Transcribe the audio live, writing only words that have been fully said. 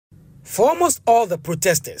For almost all the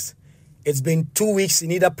protesters, it's been 2 weeks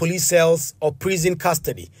in either police cells or prison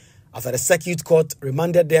custody after the circuit court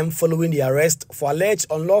remanded them following the arrest for alleged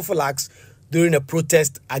unlawful acts during a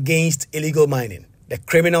protest against illegal mining. The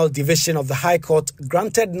Criminal Division of the High Court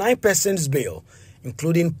granted 9 persons bail,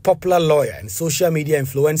 including popular lawyer and social media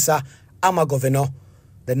influencer Ama Governor.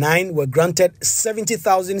 The 9 were granted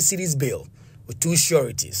 70,000 cedis bail with 2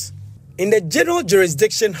 sureties. In the general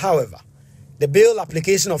jurisdiction, however, the bail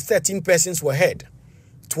application of 13 persons were heard.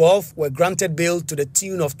 12 were granted bail to the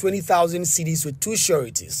tune of 20,000 cedis with 2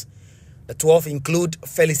 sureties. The 12 include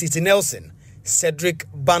Felicity Nelson, Cedric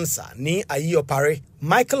Bansa, Ni Ayopare,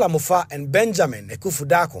 Michael Amufa, and Benjamin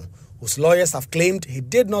Ekufudako, whose lawyers have claimed he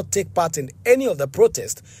did not take part in any of the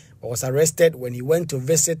protest but was arrested when he went to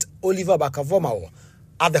visit Oliver Vormawor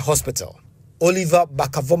at the hospital. Oliver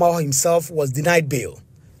Vormawor himself was denied bail.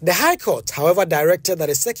 The High Court, however, directed that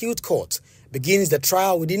the Circuit Court begins the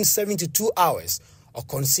trial within 72 hours or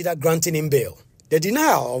consider granting him bail. The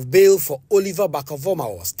denial of bail for Oliver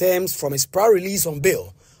Vormawor stems from his prior release on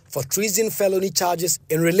bail for treason felony charges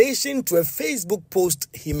in relation to a Facebook post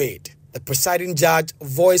he made. The presiding judge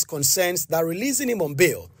voiced concerns that releasing him on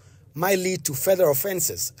bail might lead to further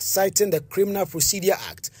offences, citing the Criminal Procedure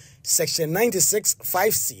Act, Section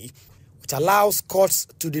 96(5)(c), which allows courts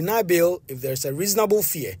to deny bail if there is a reasonable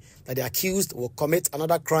fear that the accused will commit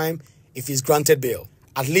another crime if he is granted bail.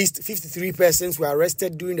 At least 53 persons were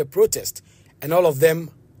arrested during the protest, and all of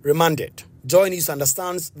them remanded. Joy News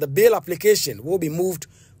understands the bail application will be moved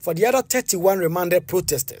for the other 31 remanded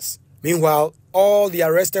protesters. Meanwhile, all the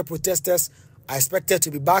arrested protesters are expected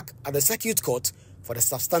to be back at the Circuit Court for the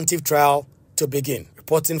substantive trial to begin.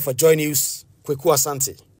 Reporting for Joy News, Kweku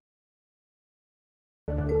Asante.